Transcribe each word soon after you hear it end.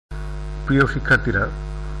প্রিয় শিক্ষার্থীরা,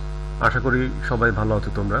 আশা করি সবাই ভালো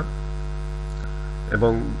আছো তোমরা।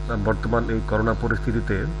 এবং বর্তমান এই করোনা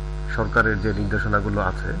পরিস্থিতিতে সরকারের যে নির্দেশনাগুলো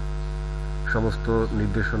আছে, সমস্ত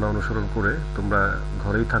নির্দেশনা অনুসরণ করে তোমরা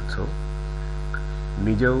ঘরেই থাকছো,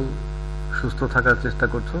 নিজেও সুস্থ থাকার চেষ্টা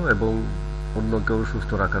করছো এবং অন্যকেও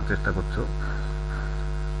সুস্থ রাখার চেষ্টা করছো।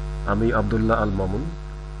 আমি আব্দুল্লাহ আল মামুন,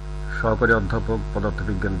 সহকারী অধ্যাপক,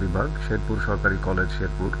 পদার্থবিজ্ঞান বিভাগ, শেরপুর সরকারি কলেজ,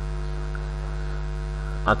 শেরপুর।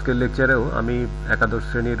 আজকের লেকচারেও আমি একাদশ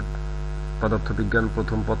শ্রেণীর পদার্থবিজ্ঞান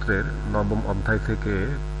প্রথম পত্রের ৯ম অধ্যায় থেকে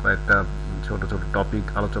কয়েকটা ছোট ছোট টপিক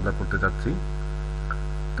আলোচনা করতে যাচ্ছি।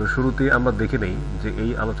 তো শুরুতে আমরা দেখে নেই যে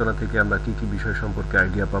এই আলোচনা থেকে আমরা কি কি বিষয় সম্পর্কে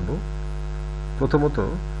আইডিয়া পাবো। প্রথমত,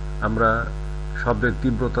 আমরা শব্দের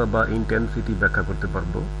তীব্রতা বা ইন্টেন্সিটি ব্যাখ্যা করতে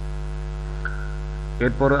পারবো।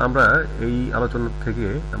 এরপর আমরা এই আলোচনা থেকে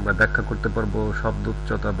আমরা ব্যাখ্যা করতে পারবো শব্দ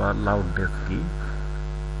উচ্চতা বা লাউডনেস কি।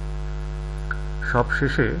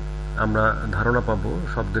 সবশেষে আমরা ধারণা পাবো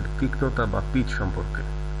শব্দের তীক্ষ্ণতা বা পিচ সম্পর্কে।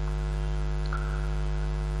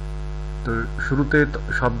 তো শুরুতে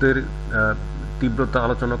শব্দের তীব্রতা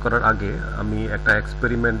আলোচনা করার আগে আমি একটা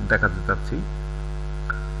এক্সপেরিমেন্ট দেখাতে চাচ্ছি।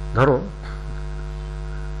 ধরো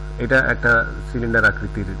এটা একটা সিলিন্ডার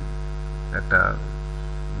আকৃতির একটা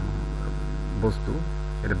বস্তু,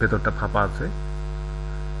 এর ভেতরটা ফাঁপা আছে,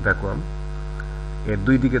 ভ্যাকুয়াম। এর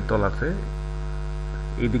দুই দিকের তল আছে,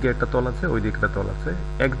 এইদিকে একটা তল আছে, ওই দিকে একটা তল আছে।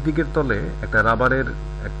 একদিকের তলে একটা রাবারের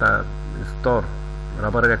একটা স্তর,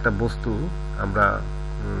 রাবারের একটা বস্তু আমরা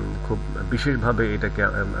খুব বিশেষভাবে এটাকে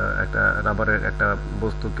একটা রাবারের একটা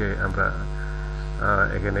বস্তুকে আমরা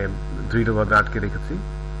এখানে দৃঢ়ভাবে আটকে রেখেছি।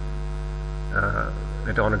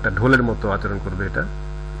 এটা অনেকটা ঢোলের মতো আচরণ করবে।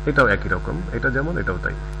 এটাও একই রকম, এটা যেমন এটাও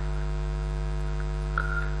তাই।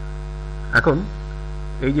 এখন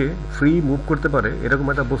এই যে ফ্রি মুভ করতে পারে এরকম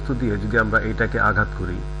একটা বস্তু দিয়ে যদি আমরা এইটাকে আঘাত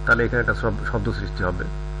করি, তাহলে এখানে একটা শব্দ সৃষ্টি হবে।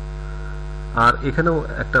 আর এখানেও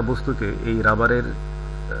একটা বস্তুকে এই রাবারের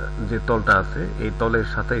যে তলটা আছে, এই তলের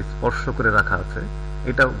সাথে স্পর্শ করে রাখা আছে,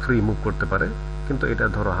 এটাও ফ্রি মুভ করতে পারে, কিন্তু এটা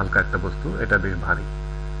ধরো হালকা একটা বস্তু, এটা বেশ ভারী।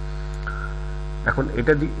 এখন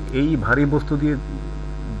এটা এই ভারী বস্তু দিয়ে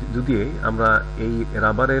যদি আমরা এই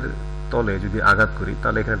রাবারের তলে যদি আঘাত করি,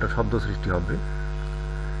 তাহলে এখানে একটা শব্দ সৃষ্টি হবে।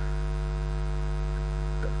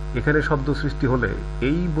 এখানে শব্দ সৃষ্টি হলে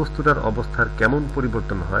এই বস্তুটার অবস্থার কেমন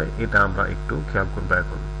পরিবর্তন হয় এটা আমরা একটু খেয়াল করব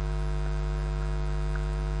এখন।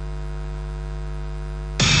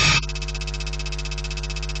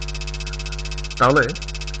 তাহলে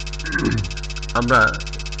আমরা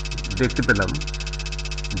দেখতে পেলাম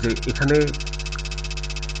যে এখানে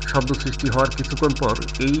শব্দ সৃষ্টি হওয়ার কিছুক্ষণ পর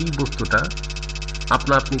এই বস্তুটা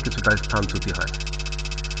আপনা আপনি কিছুটা স্থানচ্যুতি হয়।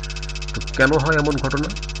 তো কেন হয় এমন ঘটনা?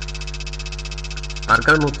 তার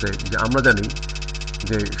কারণ হচ্ছে যে আমরা জানি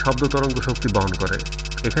যে শব্দ তরঙ্গ শক্তি বহন করে।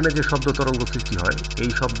 এখানে যে শব্দ তরঙ্গ সৃষ্টি হয়,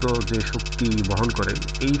 এই শব্দ যে শক্তি বহন করে,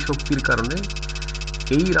 এই শক্তির কারণে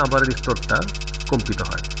এই রাবারের স্তরটা কম্পিত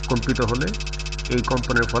হয়। কম্পিত হলে এই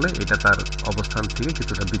কম্পনের ফলে এটা তার অবস্থান থেকে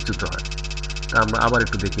কিছুটা বিচ্যুত হয়। তা আমরা আবার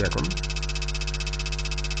একটু দেখি এখন।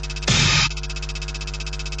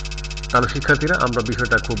 তাহলে শিক্ষার্থীরা, আমরা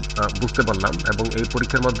বিষয়টা খুব বুঝতে পারলাম এবং এই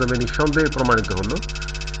পরীক্ষার মাধ্যমে নিঃসন্দেহে প্রমাণিত হলো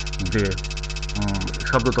যে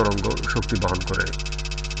শব্দ তরঙ্গ শক্তি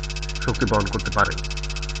বহন করতে পারে।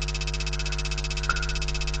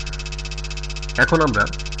 এখন আমরা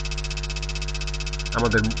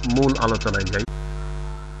আমাদের মূল আলোচনায় যাই।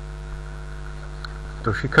 তো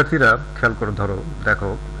শিক্ষার্থীরা খেয়াল করে দেখো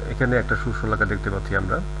এখানে একটা সুশলাকা দেখতে পাচ্ছি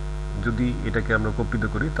আমরা। যদি এটাকে আমরা কম্পিত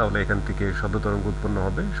করি, তাহলে এখান থেকে শব্দ তরঙ্গ উৎপন্ন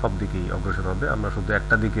হবে, সব দিকেই অগ্রসর হবে। আমরা শুধু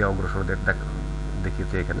একটা দিকে অগ্রসর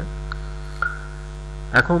দেখিয়েছি এখানে।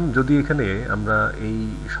 এখন যদি এখানে আমরা এই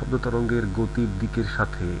শব্দ তরঙ্গের গতির দিকের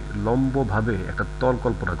সাথে লম্বভাবে একটা তল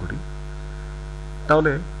কল্পনা করি,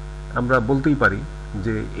 তাহলে আমরা বলতেই পারি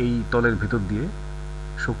যে এই তলের ভিতর দিয়ে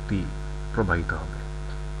শক্তি প্রবাহিত হবে।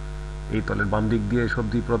 এই তলের বাম দিক দিয়ে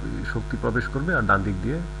শক্তি প্রবেশ করবে আর ডান দিক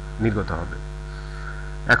দিয়ে নির্গত হবে।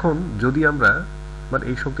 এখন যদি আমরা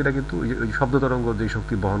এই শক্তিটা কিন্তু ওই শব্দ তরঙ্গ যে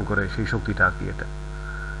শক্তি বহন করে সেই শক্তিটা আঁকি এটা।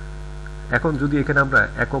 এখন যদি এখানে আমরা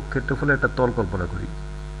একক ক্ষেত্রফলের একটা তল কল্পনা করি,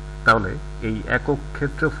 তাহলে এই একক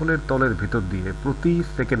ক্ষেত্রফলের তলের ভিতর দিয়ে প্রতি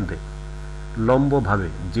সেকেন্ডে লম্বভাবে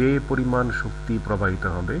যে পরিমাণ শক্তি প্রবাহিত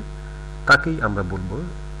হবে তাকেই আমরা বলবো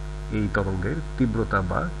এই তরঙ্গের তীব্রতা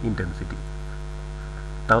বা ইন্টেন্সিটি।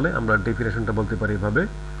 তাহলে আমরা ডেফিনেশনটা বলতে পারি এভাবে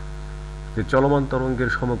যে চলমান তরঙ্গের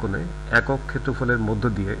সমকোণে একক ক্ষেত্রফলের মধ্য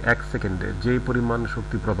দিয়ে 1 সেকেন্ডে যে পরিমাণ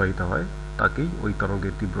শক্তি প্রবাহিত হয় তাকেই ওই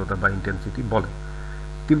তরঙ্গের তীব্রতা বা ইন্টেন্সিটি বলে।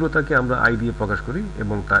 তীব্রতাকে আমরা আই দিয়ে প্রকাশ করি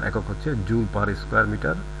এবং তার একক হচ্ছে joule per square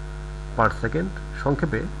metre per second.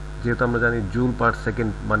 সংক্ষেপে, যেহেতু আমরা জানি জুল পার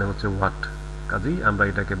সেকেন্ড মানে হচ্ছে ওয়াট, কাজেই আমরা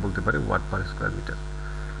এটাকে বলতে পারি ওয়াট পার স্কোয়ার মিটার।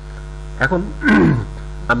 এখন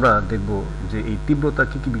আমরা দেখব যে এই তীব্রতা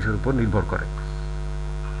কি কি বিষয়ের উপর নির্ভর করে।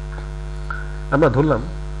 আমরা ধরলাম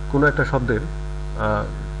কোনো একটা শব্দের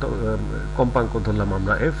কম্পাঙ্ক ধরলাম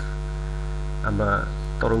আমরা f, আমরা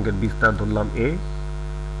তরঙ্গের বিস্তার ধরলাম a,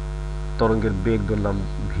 তরঙ্গের বেগ ধরলাম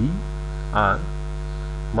v, আর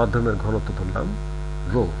মাধ্যমের ঘনত্ব ধরলাম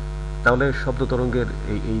ρ। তাহলে শব্দ তরঙ্গের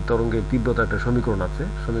এই তরঙ্গের তীব্রতা একটা সমীকরণ আছে,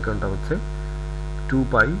 সমীকরণটা হচ্ছে 2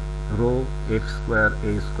 পাই ρ f স্কয়ার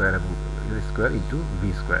a স্কয়ার এবং স্কয়ার ইন্টু v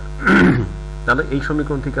স্কয়ার। তাহলে এই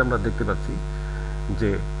সমীকরণ থেকে আমরা দেখতে পাচ্ছি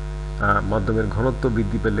যে মাধ্যমের ঘনত্ব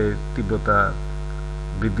বৃদ্ধি পেলে তীব্রতা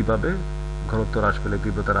বৃদ্ধি পাবে, ঘনত্ব হ্রাস পেলে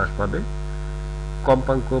তীব্রতা হ্রাস পাবে,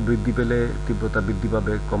 কম্পাঙ্ক বৃদ্ধি পেলে তীব্রতা বৃদ্ধি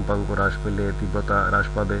পাবে, কম্পাঙ্ক হ্রাস পেলে তীব্রতা হ্রাস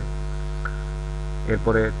পাবে।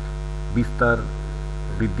 এরপরে বিস্তার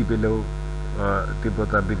বৃদ্ধি পেলেও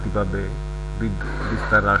তীব্রতা বৃদ্ধি পাবে,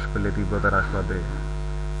 বিস্তার হ্রাস পেলে তীব্রতা হ্রাস পাবে,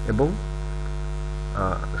 এবং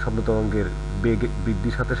শব্দ তরঙ্গের বেগ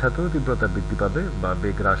বৃদ্ধির সাথে সাথেও তীব্রতা বৃদ্ধি পাবে বা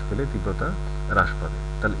বেগ হ্রাস পেলে তীব্রতা হ্রাস পাবে।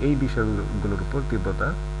 তাহলে এই বিষয়গুলোর উপর তীব্রতা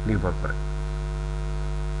নির্ভর করে।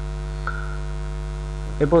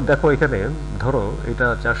 এরপর দেখো এখানে ধরো এটা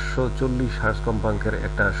 440 হার্জ কম্পাঙ্কের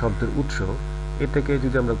একটা শব্দের উৎস, এটাকে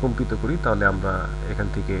যদি আমরা কম্পিত করি তাহলে আমরা এখান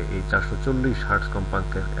থেকে এই 440 হার্জ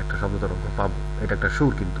কম্পাঙ্কের একটা শব্দ তরঙ্গ পাবো। এটা একটা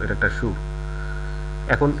সুর, কিন্তু এটা একটা সুর।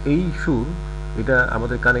 এখন এই সুর এটা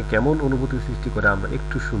আমাদের কানে কেমন অনুভূতি সৃষ্টি করে আমরা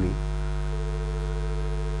একটু শুনি।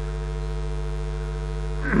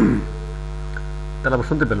 তাহলে আমরা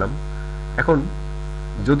শুনতে পেলাম। এখন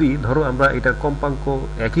যদি ধরো আমরা এটার কম্পাঙ্ক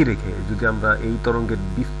একই রেখে যদি আমরা এই তরঙ্গের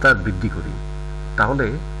বিস্তার বৃদ্ধি করি, তাহলে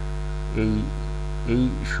এই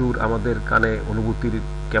সুর আমাদের কানে অনুভূতির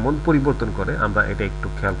কেমন পরিবর্তন করে আমরা এটা একটু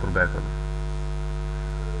খেয়াল করবো। এখন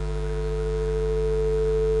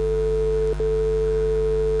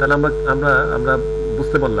তাহলে আমরা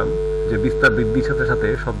বুঝতে পারলাম যে বিস্তার বৃদ্ধির সাথে সাথে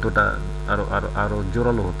শব্দটা আরো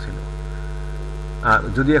জোরালো হচ্ছিল। আর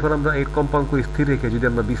যদি এখন আমরা এই কম্পাঙ্ক স্থির রেখে যদি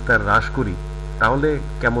আমরা বিস্তার হ্রাস করি তাহলে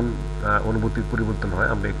কেমন অনুভূতির পরিবর্তন হয়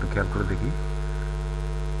আমরা একটু খেয়াল করে দেখি।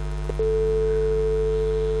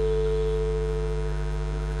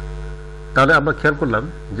 তাহলে আমরা খেয়াল করলাম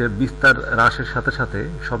যে বিস্তার হ্রাসের সাথে সাথে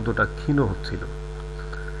শব্দটা ক্ষীণ হচ্ছিল।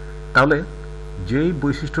 তাহলে যেই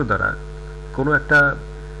বৈশিষ্ট্য দ্বারা কোনো একটা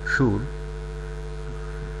সুর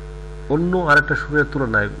অন্য আরেকটা সুরের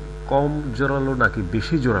তুলনায় কম জোরালো নাকি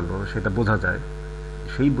বেশি জোরালো সেটা বোঝা যায়,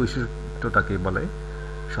 সেই বৈশিষ্ট্যটাকে বলে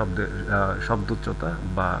শব্দোচ্চতা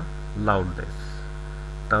বা লাউডনেস।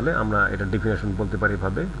 তাহলে আমরা এটা ডেফিনেশন বলতে পারি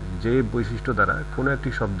ভাবে, যে বৈশিষ্ট্য দ্বারা কোনো একটি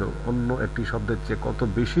শব্দ অন্য একটি শব্দের চেয়ে কত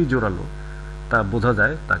বেশি জোরালো তা বোঝা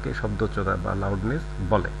যায় তাকে শব্দোচ্চতা বা লাউডনেস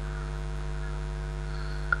বলে।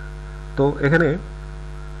 তো এখানে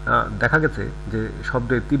দেখা গেছে যে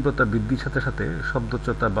শব্দের তীব্রতা বৃদ্ধির সাথে সাথে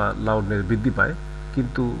শব্দোচ্চতা বা লাউডনেস বৃদ্ধি পায়,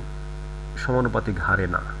 কিন্তু সমানুপাতিক হারে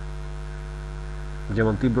না।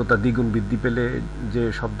 যেমন তীব্রতা দ্বিগুণ বৃদ্ধি পেলে যে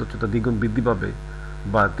শব্দোচ্চতা দ্বিগুণ বৃদ্ধি পাবে,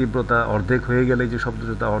 বা তীব্রতা অর্ধেক হয়ে গেলে যে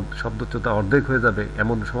শব্দোচ্চতা অর্ধেক হয়ে যাবে,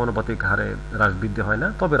 এমন সমানুপাতিক হারে হ্রাস বৃদ্ধি হয় না,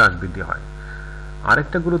 তবে হ্রাস বৃদ্ধি হয়।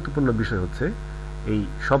 আরেকটা গুরুত্বপূর্ণ বিষয় হচ্ছে এই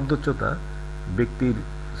শব্দোচ্চতা ব্যক্তির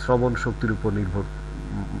শ্রবণ শক্তির উপর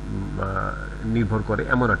নির্ভর করে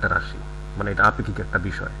এমন একটা রাশি, মানে এটা আপেক্ষিক একটা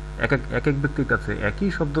বিষয়। এক এক ব্যক্তির কাছে একই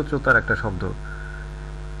শব্দোচ্চতার একটা শব্দ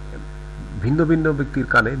ভিন্ন ভিন্ন ব্যক্তির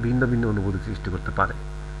কানে ভিন্ন ভিন্ন অনুভূতি সৃষ্টি করতে পারে,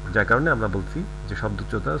 যার কারণে আমরা বলছি যে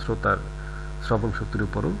শব্দোচ্চতা শ্রোতার শ্রবণ শক্তির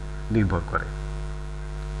উপরও নির্ভর করে।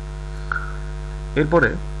 এরপরে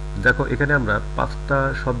দেখো এখানে আমরা 5টা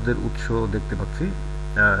শব্দের উৎস দেখতে পাচ্ছি,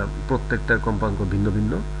 প্রত্যেকটার কম্পাঙ্ক ভিন্ন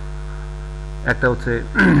ভিন্ন। একটা হচ্ছে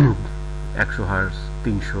 100 হার্জ,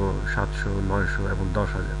 300, 700, 900 এবং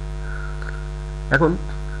 10,000। এখন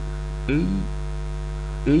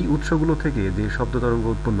এই উৎসগুলো থেকে যে শব্দ তরঙ্গ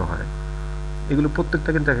উৎপন্ন হয় এগুলো প্রত্যেকটা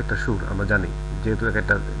কিন্তু এক একটা সুর, আমরা জানি, যেহেতু এক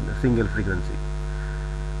একটা সিঙ্গেল ফ্রিকোয়েন্সি।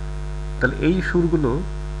 তাহলে এই সুরগুলো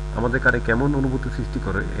আমাদের কানে কেমন অনুভূতি সৃষ্টি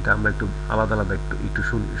করে এটা আমরা একটু আলাদা আলাদা একটু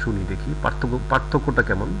শুনি, দেখি পার্থক্যটা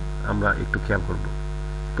কেমন আমরা একটু খেয়াল করব।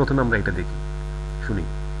 প্রথমে আমরা এটা দেখি, শুনি।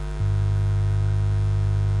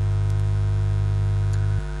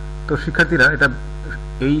 তো শিক্ষার্থীরা এটা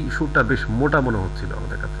এই সুরটা বেশ মোটা মনে হচ্ছিল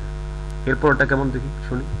আমাদের কাছে। এরপর এটা কেমন দেখি,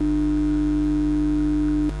 শুনি।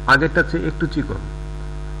 আগেরটা চেয়ে একটু চিকন,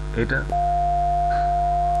 এটা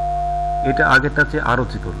আগেরটা চেয়ে আরো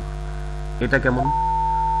চিকন। এটা কেমন,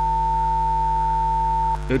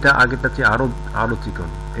 এটা আগেরটা চেয়ে আরো চিকন।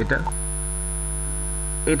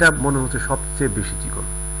 এটা মনে হচ্ছে সবচেয়ে বেশি চিকন।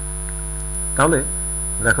 তাহলে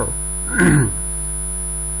দেখো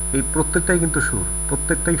এই প্রত্যেকটাই কিন্তু সুর,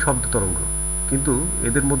 প্রত্যেকটাই শব্দ তরঙ্গ, কিন্তু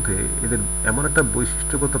এদের মধ্যে এদের এমন একটা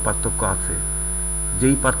বৈশিষ্ট্যগত পার্থক্য আছে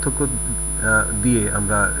যেই পার্থক্য দিয়ে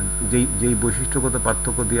আমরা যেই বৈশিষ্ট্যগত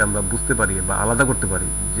পার্থক্য দিয়ে আমরা বুঝতে পারি বা আলাদা করতে পারি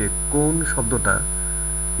যে কোন শব্দটা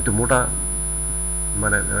একটু মোটা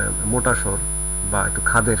মানে মোটা স্বর বা একটু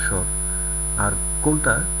খাদের স্বর আর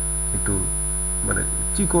কোনটা একটু মানে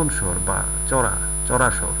চিকন স্বর বা চড়া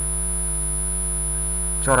স্বর,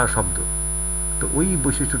 চড়া শব্দ। তো ওই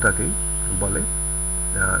বৈশিষ্ট্যটাকেই বলে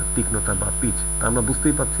তীক্ষ্ণতা বা পিচ। তা আমরা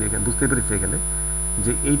বুঝতে পেরেছি এখানে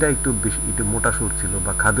যে এইটা একটু মোটা সুর ছিল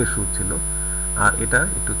বা খাদের সুর ছিল, আর এটা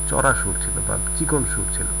একটু চড়া সুর ছিল বা চিকন সুর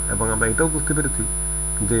ছিল। এবং আমরা এটাও বুঝতে পেরেছি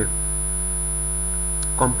যে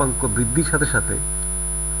কম্পাঙ্ক বৃদ্ধির সাথে সাথে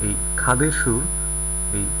এই খাদের সুর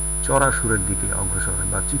এই চড়া সুরের দিকে অগ্রসর হয়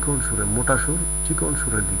বা চিকন সুরে মোটা সুর চিকন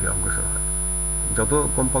সুরের দিকে অগ্রসর হয়। যত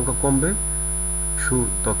কম্পাঙ্ক কমবে সুর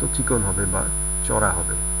তত চিকন হবে বা চড়া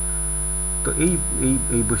হবে। তো এই এই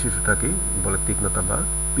এই বৈশিষ্ট্যটাকে বলে তীক্ষ্ণতা বা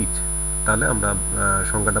পিচ। তাহলে আমরা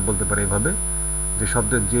সংজ্ঞাটা বলতে পারি এভাবে যে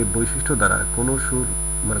শব্দের যে বৈশিষ্ট্য দ্বারা কোন সুর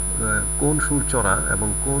মানে কোন সুর চড়া এবং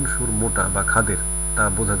কোন সুর মোটা বা খাদের তা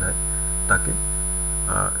বোঝা যায় তাকে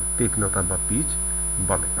তীক্ষ্ণতা বা পিচ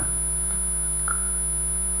বলে।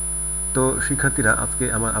 তো শিক্ষার্থীরা, আজকে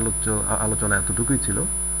আমার আলোচনা এতটুকুই ছিল।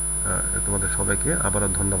 তোমাদের সবাইকে আবারও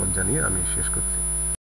ধন্যবাদ জানিয়ে আমি শেষ করছি।